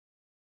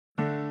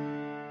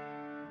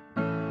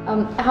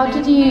How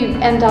did you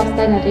end up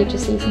then at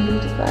HSE in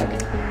Petersburg?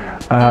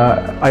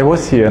 I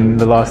was here in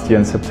the last year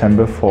in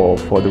September for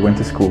the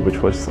winter school, which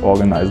was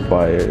organized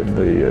by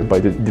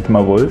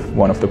Dietmar Wolf,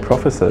 one of the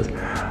professors,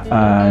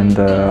 and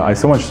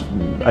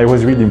I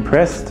was really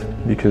impressed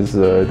because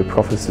the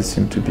professors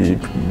seemed to be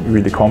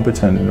really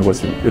competent, and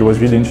it was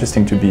really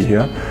interesting to be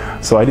here.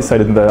 So I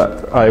decided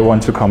that I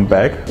want to come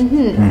back.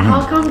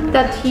 How come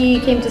that he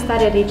came to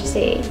study at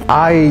HSE?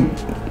 I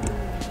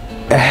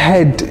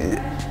heard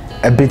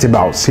a bit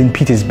about St.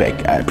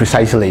 Petersburg,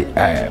 precisely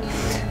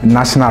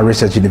National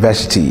Research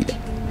University.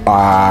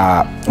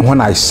 When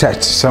I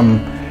searched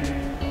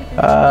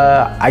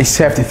I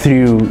surfed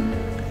through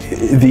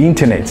the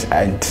internet,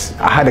 and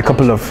I had a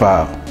couple of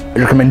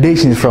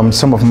recommendations from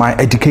some of my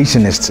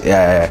educationists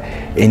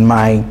in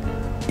my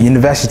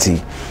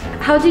university.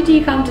 How did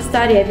you come to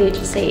study at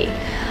HSE?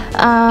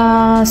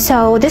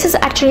 So this is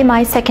actually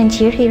my second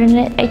year here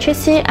in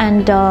HSE,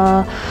 and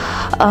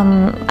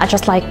I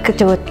just like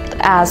do it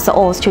as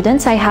all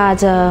students. I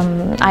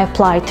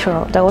applied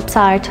through the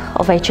website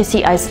of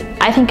HSE.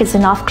 I think it's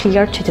enough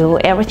clear to do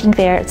everything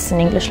there. It's in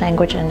English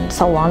language and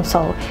so on,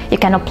 so you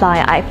can apply.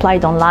 I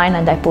applied online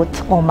and I put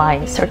all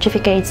my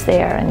certificates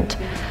there,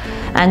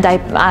 and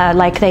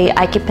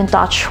I keep in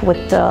touch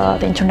with the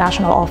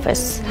international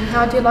office.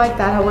 How do you like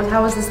that?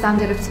 How was the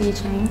standard of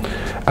teaching?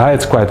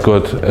 It's quite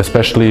good,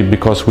 especially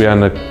because we are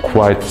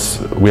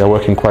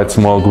working quite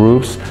small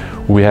groups.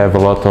 We have a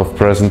lot of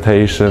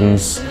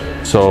presentations,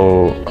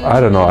 so I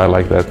don't know, I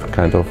like that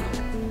kind of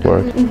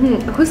work.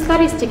 Who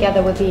studies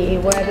together with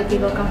you? Where do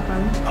people come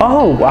from?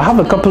 Oh, I have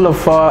a couple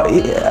of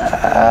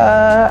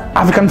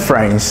African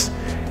friends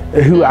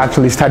who are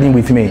actually studying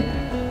with me.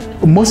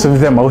 Most of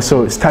them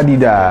also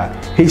studied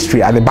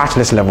history at the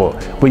bachelor's level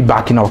way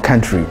back in our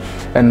country,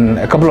 and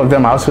a couple of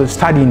them are also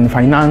studying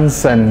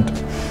finance, and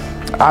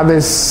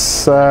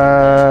others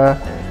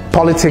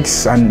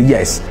politics, and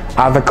yes,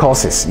 other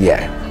courses.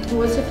 Yeah.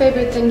 What's your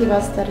favorite thing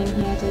about studying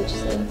here at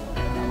HSE?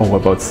 Oh,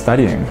 about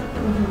studying?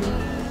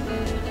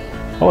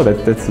 Oh,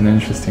 that's an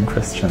interesting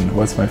question.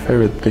 What's my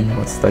favorite thing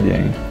about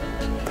studying?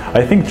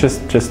 I think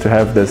just to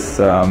have this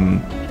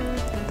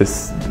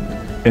this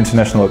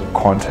international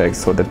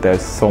context, so that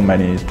there's so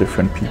many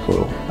different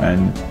people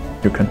and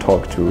you can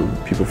talk to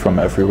people from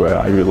everywhere.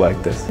 I really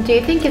like this. Do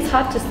you think it's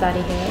hard to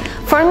study here?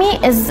 For me,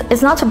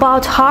 it's not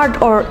about hard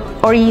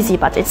or easy,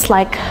 but it's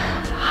like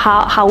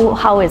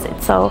how is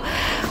it? So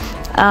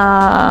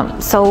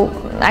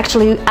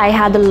actually I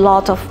had a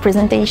lot of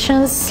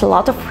presentations, a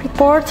lot of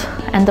reports,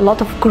 and a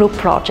lot of group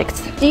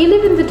projects. Do you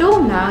live in the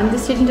dorm now, in the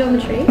student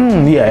dormitory?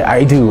 Yeah,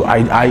 I do.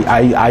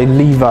 I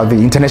live at the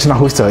international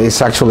hostel.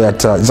 It's actually at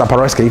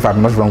Zaporozhye, if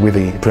I'm not wrong with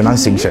the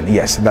pronunciation.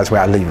 Yes, that's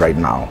where I live right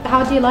now.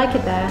 How do you like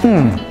it there?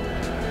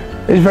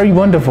 It's very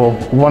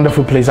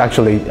wonderful place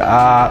actually.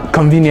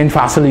 Convenient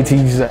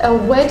facilities.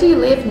 Where do you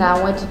live now?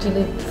 Where did you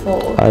live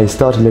before? I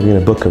started living in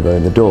a Bukovo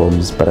in the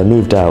dorms, but I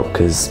moved out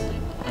because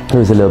it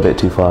was a little bit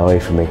too far away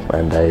from me,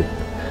 and I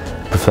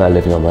prefer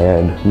living on my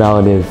own. Now I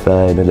live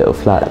in a little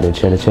flat in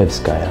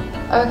Chernyshevskaya.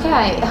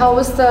 Okay, how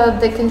were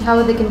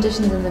the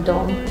conditions in the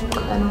dorm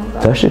and all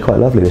that? They're actually quite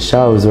lovely. The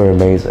showers are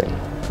amazing.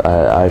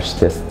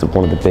 That's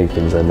one of the big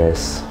things I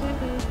miss.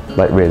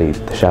 Like really,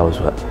 the showers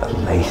were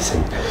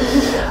amazing.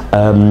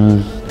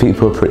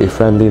 People were pretty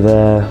friendly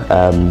there.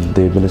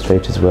 The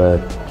administrators were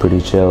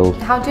pretty chill.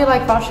 How do you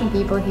like Russian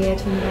people here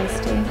at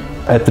university?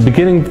 At the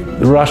beginning,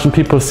 the Russian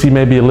people seem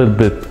maybe a little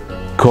bit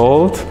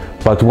cold,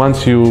 but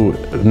once you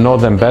know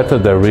them better,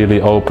 they're really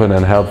open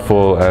and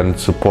helpful and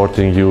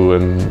supporting you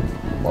in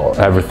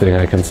everything,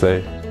 I can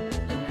say.